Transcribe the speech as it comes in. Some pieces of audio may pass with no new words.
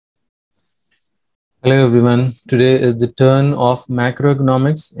Hello everyone. Today is the turn of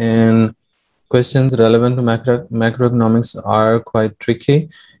macroeconomics, and questions relevant to macroeconomics are quite tricky.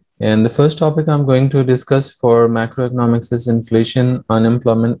 And the first topic I'm going to discuss for macroeconomics is inflation,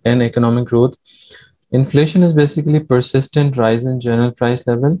 unemployment, and economic growth. Inflation is basically persistent rise in general price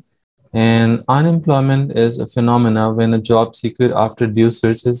level, and unemployment is a phenomena when a job seeker after due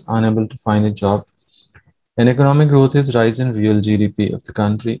search is unable to find a job. And economic growth is rise in real GDP of the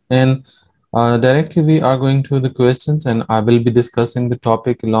country. And directly we are going to the questions, and I will be discussing the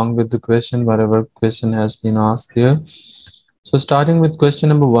topic along with the question, whatever question has been asked there. So starting with question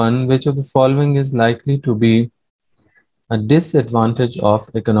number one, which of the following is likely to be a disadvantage of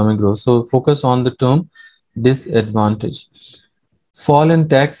economic growth? So focus on the term disadvantage. Fall in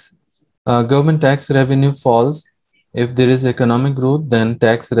tax, government tax revenue falls. If there is economic growth, then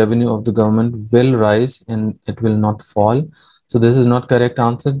tax revenue of the government will rise and it will not fall. So this is not correct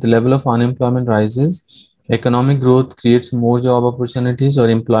answer. The level of unemployment rises. Economic growth creates more job opportunities or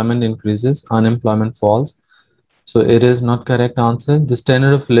employment increases. Unemployment falls. So it is not correct answer. The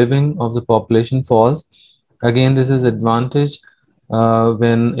standard of living of the population falls. Again, this is advantage.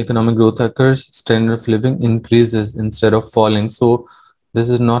 When economic growth occurs, standard of living increases instead of falling. So this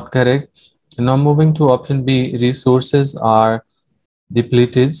is not correct. And now moving to option B, resources are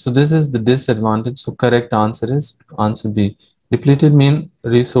depleted. So this is the disadvantage. So correct answer is answer B. Depleted mean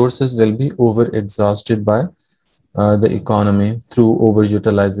resources will be over exhausted by the economy through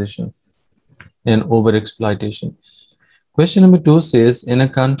overutilization and over exploitation. Question number two says, in a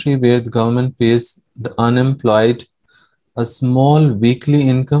country where the government pays the unemployed a small weekly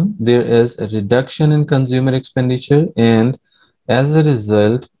income, there is a reduction in consumer expenditure, and as a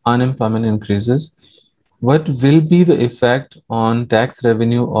result, unemployment increases. What will be the effect on tax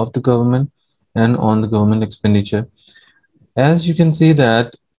revenue of the government and on the government expenditure? As you can see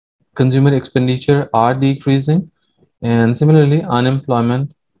that consumer expenditure are decreasing, and similarly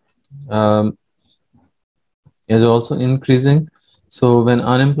unemployment um, is also increasing. So when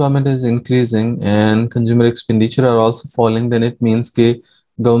unemployment is increasing and consumer expenditure are also falling, then it means that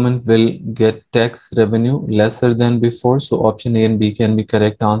government will get tax revenue lesser than before. So option A and B can be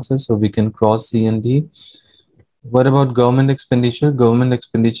correct answers. So we can cross C and D. What about government expenditure? Government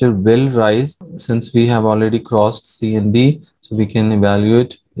expenditure will rise since we have already crossed C and D. So we can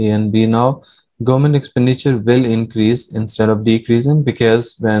evaluate A and B now. Government expenditure will increase instead of decreasing,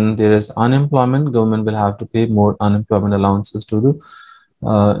 because when there is unemployment, government will have to pay more unemployment allowances to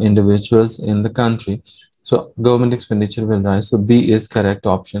the individuals in the country. So government expenditure will rise. So B is correct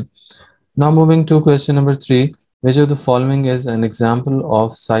option. Now moving to question number three, which of the following is an example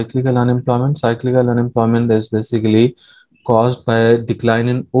of cyclical unemployment? Cyclical unemployment is basically caused by a decline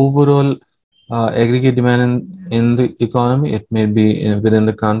in overall aggregate demand in the economy. It may be within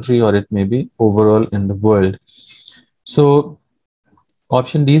the country or it may be overall in the world. So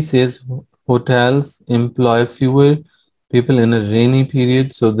option D says hotels employ fewer people in a rainy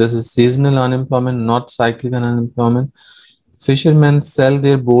period. So this is seasonal unemployment, not cyclical unemployment. Fishermen sell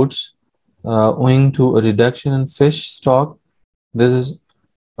their boats owing to a reduction in fish stock. This is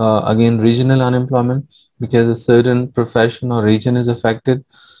again regional unemployment, because a certain profession or region is affected.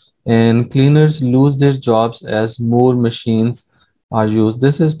 And cleaners lose their jobs as more machines are used.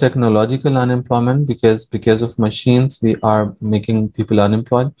 This is technological unemployment, because of machines we are making people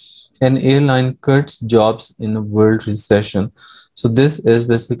unemployed. And airline cuts jobs in a world recession. So this is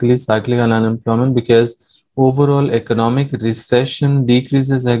basically cyclical unemployment, because overall economic recession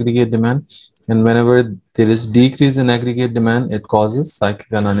decreases aggregate demand, and whenever there is decrease in aggregate demand, it causes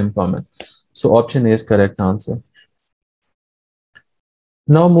cyclical unemployment. So option A is correct answer.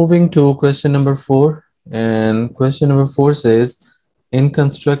 Now moving to question number four, and question number four says, in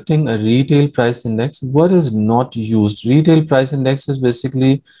constructing a retail price index, what is not used? Retail price index is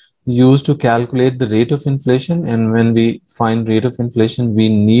basically used to calculate the rate of inflation, and when we find rate of inflation, we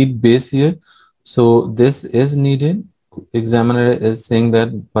need base year. So this is needed. Examiner is saying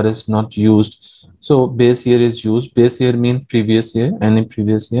that, but it's not used. So base year is used. Base year means previous year, any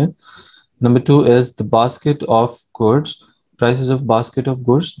previous year. Number two is the basket of goods, prices of basket of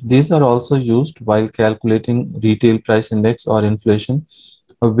goods. These are also used while calculating retail price index or inflation.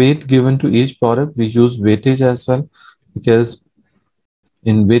 A weight given to each product, we use weightage as well, because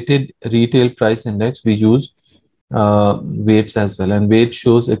in weighted retail price index, we use weights as well, and weight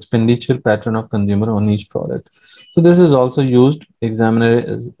shows expenditure pattern of consumer on each product. So this is also used.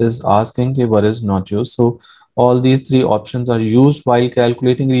 Examiner is asking what is not used. So all these three options are used while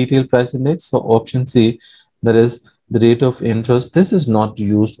calculating retail price index. So option C, that is the rate of interest, this is not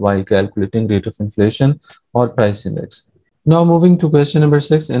used while calculating rate of inflation or price index. Now moving to question number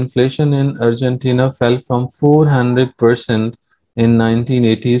 6, inflation in Argentina fell from 400% in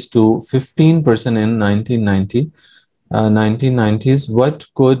 1980s to 15% in 1990s. What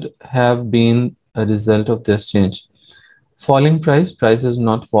could have been a result of this change? Falling price is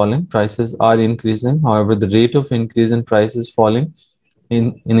not falling, prices are increasing. However, the rate of increase in price is falling.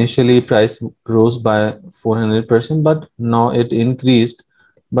 Initially price rose by 400%, but now it increased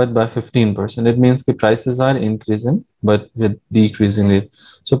but by 15%. It means the prices are increasing but with decreasing rate.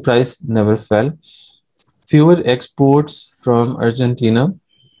 So price never fell. Fewer exports from Argentina.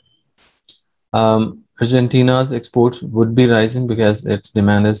 Argentina's exports would be rising because its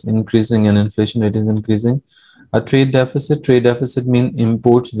demand is increasing and inflation rate is increasing. A trade deficit means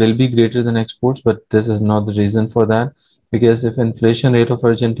imports will be greater than exports, but this is not the reason for that, because if inflation rate of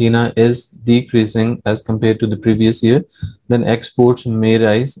Argentina is decreasing as compared to the previous year, then exports may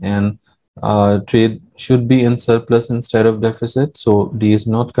rise and trade should be in surplus instead of deficit. So D is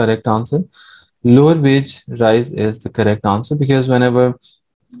not correct answer. Lower wage rise is the correct answer, because whenever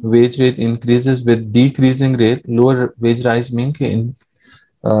wage rate increases with decreasing rate, lower wage rise means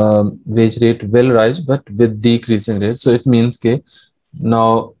wage rate will rise but with decreasing rate. So it means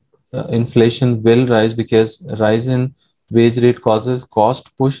now inflation will rise, because rise in wage rate causes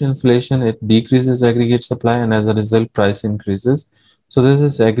cost push inflation. It decreases aggregate supply, and as a result price increases. So this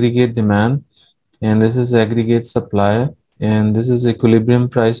is aggregate demand and this is aggregate supply and this is equilibrium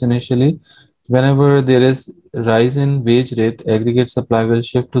price initially. Whenever there is rise in wage rate, aggregate supply will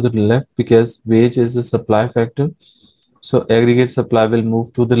shift to the left because wage is a supply factor. So aggregate supply will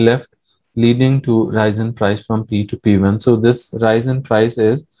move to the left, leading to rise in price from P to P1. So this rise in price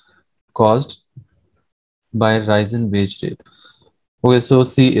is caused by rise in wage rate. Okay, so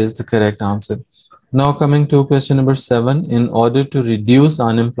C is the correct answer. Now coming to question number 7, in order to reduce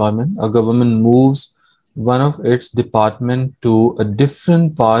unemployment, a government moves one of its department to a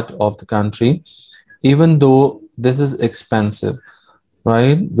different part of the country, even though this is expensive,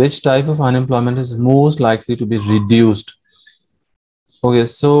 right? Which type of unemployment is most likely to be reduced? Okay,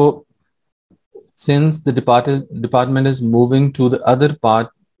 so since the department is moving to the other part,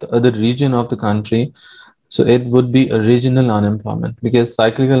 the other region of the country, so it would be a regional unemployment, because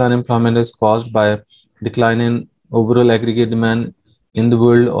cyclical unemployment is caused by decline in overall aggregate demand in the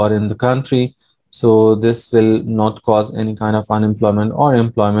world or in the country. So this will not cause any kind of unemployment or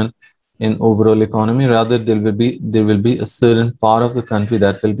employment in overall economy. Rather, there will be a certain part of the country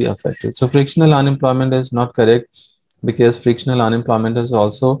that will be affected. So frictional unemployment is not correct, because frictional unemployment is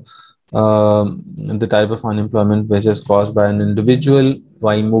also the type of unemployment which is caused by an individual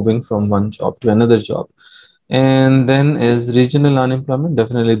while moving from one job to another job. And then is regional unemployment.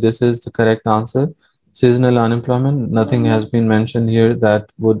 Definitely this is the correct answer. Seasonal unemployment, nothing has been mentioned here that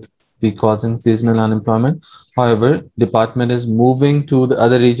would be causing seasonal unemployment. However, department is moving to the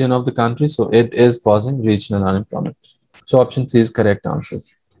other region of the country, so it is causing regional unemployment. So option C is correct answer.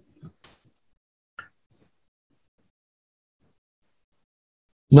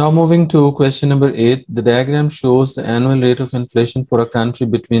 Now moving to question number 8, the diagram shows the annual rate of inflation for a country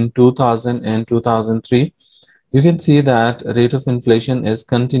between 2000 and 2003. You can see that rate of inflation is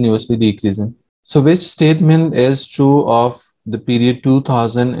continuously decreasing. So which statement is true of the period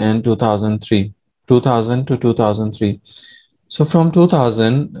 2000 and 2003? 2000 to 2003. So from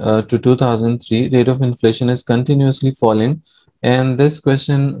 2000 to 2003, rate of inflation is continuously falling. And this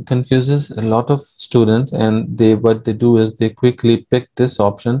question confuses a lot of students, and what they do is they quickly pick this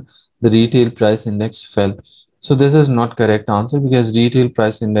option, the retail price index fell. So this is not correct answer, because retail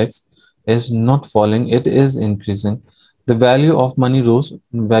price index is not falling, it is increasing. The value of money rose,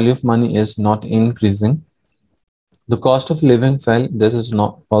 value of money is not increasing. The cost of living fell, this is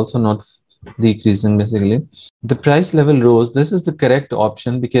not decreasing basically. The price level rose, this is the correct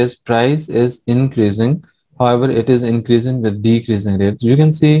option, because price is increasing. However, it is increasing with decreasing rates. You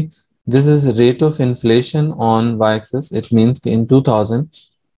can see this is rate of inflation on y-axis. It means in 2000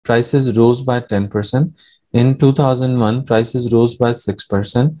 prices rose by 10%. In 2001 prices rose by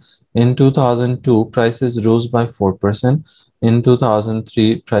 6%. In 2002 prices rose by 4%. In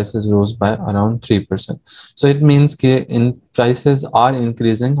 2003 prices rose by around 3%. So it means prices are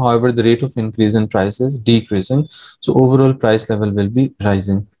increasing, however the rate of increase in prices decreasing, so overall price level will be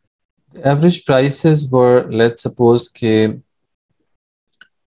rising. The average prices were, let's suppose $100,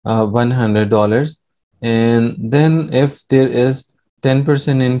 and then if there is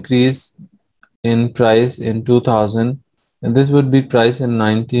 10% increase in price in 2000, and this would be price in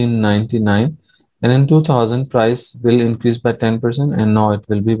 1999, and in 2000 price will increase by 10%, and now it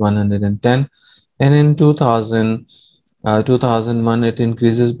will be 110, and in 2001 it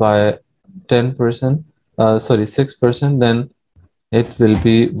increases by 10%, sorry, 6%, then it will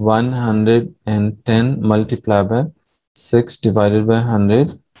be 110 multiplied by 6 divided by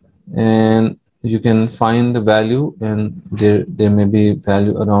 100, and you can find the value, and there may be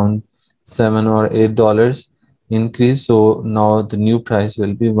value around $7 or $8 increase. So now the new price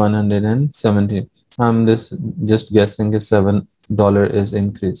will be 117. I'm just guessing if $7 is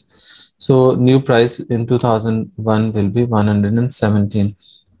increase. So new price in 2001 will be 117.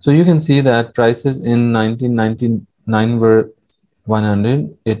 So you can see that prices in 1999 were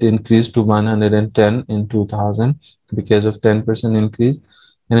 100. It increased to 110 in 2000 because of 10% increase,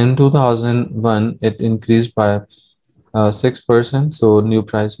 and in 2001 it increased by 6%. So new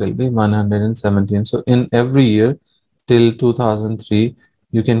price will be 117. So in every year till 2003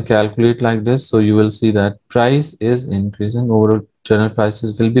 you can calculate like this. So you will see that price is increasing, overall general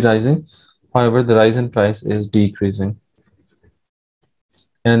prices will be rising, however the rise in price is decreasing,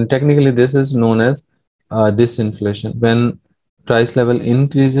 and technically this is known as disinflation. When price level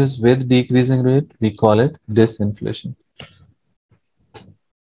increases with decreasing rate, we call it disinflation.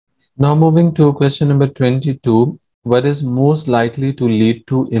 Now moving to question number 22, what is most likely to lead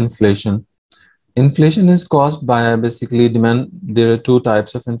to inflation? Inflation is caused by basically demand. There are two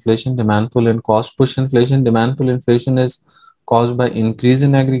types of inflation: demand pull and cost push inflation. Demand pull inflation is caused by increase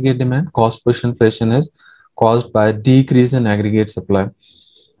in aggregate demand. Cost push inflation is caused by decrease in aggregate supply.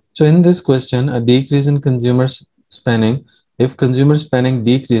 So in this question, a decrease in consumer spending. If consumer spending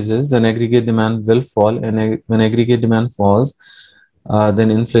decreases, then aggregate demand will fall, and when aggregate demand falls, then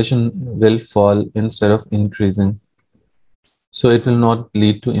inflation will fall instead of increasing. So it will not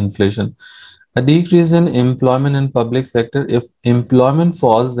lead to inflation. A decrease in employment in public sector. If employment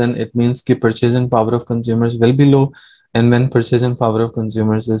falls, then it means the purchasing power of consumers will be low, and when purchasing power of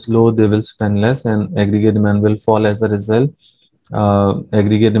consumers is low, they will spend less, and aggregate demand will fall. As a result,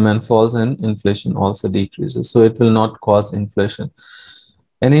 aggregate demand falls and inflation also decreases. So it will not cause inflation.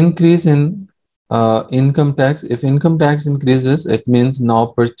 An increase in income tax. If income tax increases, it means now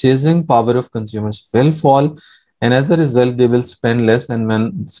purchasing power of consumers will fall, and as a result they will spend less, and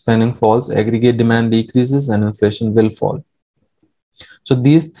when spending falls, aggregate demand decreases and inflation will fall. So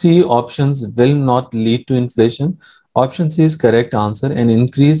these three options will not lead to inflation. Option C is correct answer. An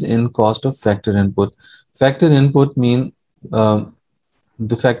increase in cost of factor input. Factor input mean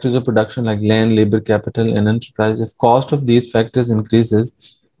the factors of production like land, labor, capital, and enterprise. If cost of these factors increases,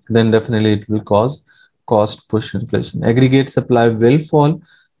 then definitely it will cause cost push inflation. Aggregate supply will fall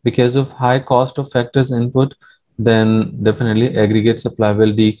because of high cost of factors input, then definitely aggregate supply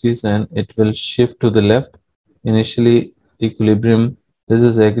will decrease and it will shift to the left. Initially equilibrium, this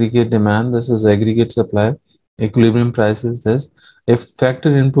is aggregate demand, this is aggregate supply, equilibrium price is this. If factor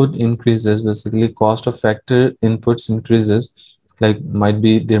input increases, basically cost of factor inputs increases, like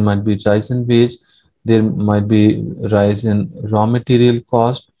there might be rise in wage, there might be rise in raw material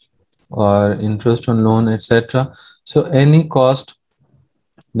cost or interest on loan, etc. So any cost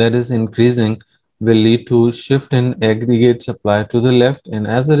that is increasing will lead to shift in aggregate supply to the left, and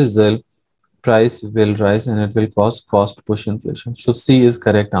as a result price will rise and it will cause cost push inflation. So C is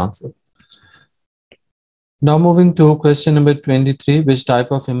correct answer. Now moving to question number 23, which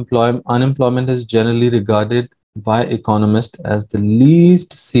type of unemployment is generally regarded by economists as the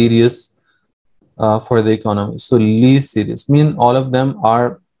least serious for the economy? So least serious mean all of them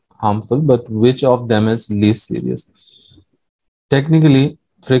are harmful, but which of them is least serious? Technically,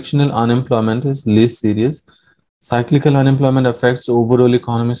 frictional unemployment is least serious. Cyclical unemployment affects overall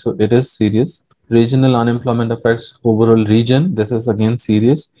economy, so it is serious. Regional unemployment affects overall region, this is again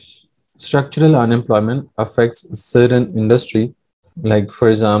serious. Structural unemployment affects certain industry, like for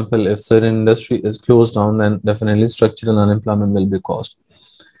example, if certain industry is closed down, then definitely structural unemployment will be caused.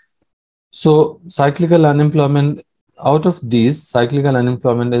 So cyclical unemployment, out of these, cyclical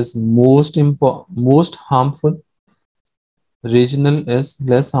unemployment is most harmful. Regional is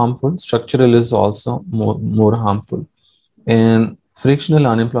less harmful. Structural is also more harmful, and frictional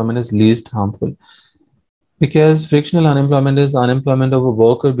unemployment is least harmful, because frictional unemployment is unemployment of a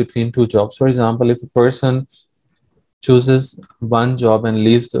worker between two jobs. For example, if a person chooses one job and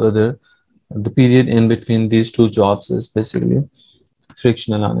leaves the other, the period in between these two jobs is basically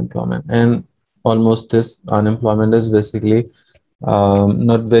frictional unemployment. And almost this unemployment is basically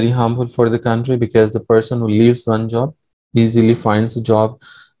not very harmful for the country, because the person who leaves one job easily finds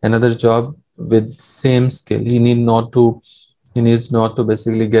another job with same skill. He needs not to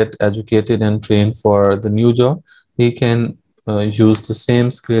basically get educated and trained for the new job. He can use the same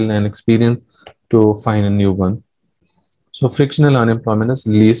skill and experience to find a new one. So frictional unemployment is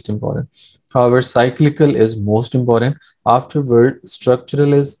least important. However, cyclical is most important. Afterward,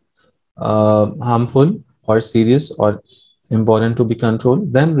 structural is harmful, or serious or important to be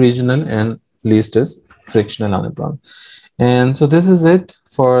controlled. Then regional, and least is frictional unemployment. And so this is it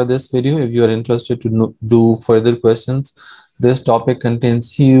for this video. If you are interested to do further questions, this topic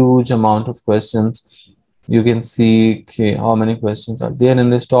contains huge amount of questions. You can see, okay, how many questions are there in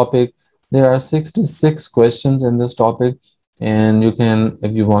this topic. There are 66 questions in this topic, and you can,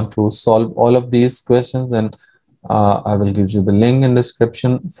 if you want to solve all of these questions, then I will give you the link in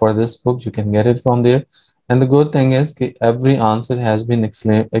description for this book. You can get it from there. And the good thing is every answer has been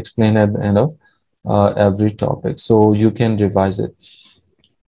explained at the end of every topic, so you can revise it.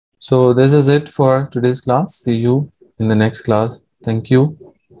 So this is it for today's class. See you in the next class. Thank you.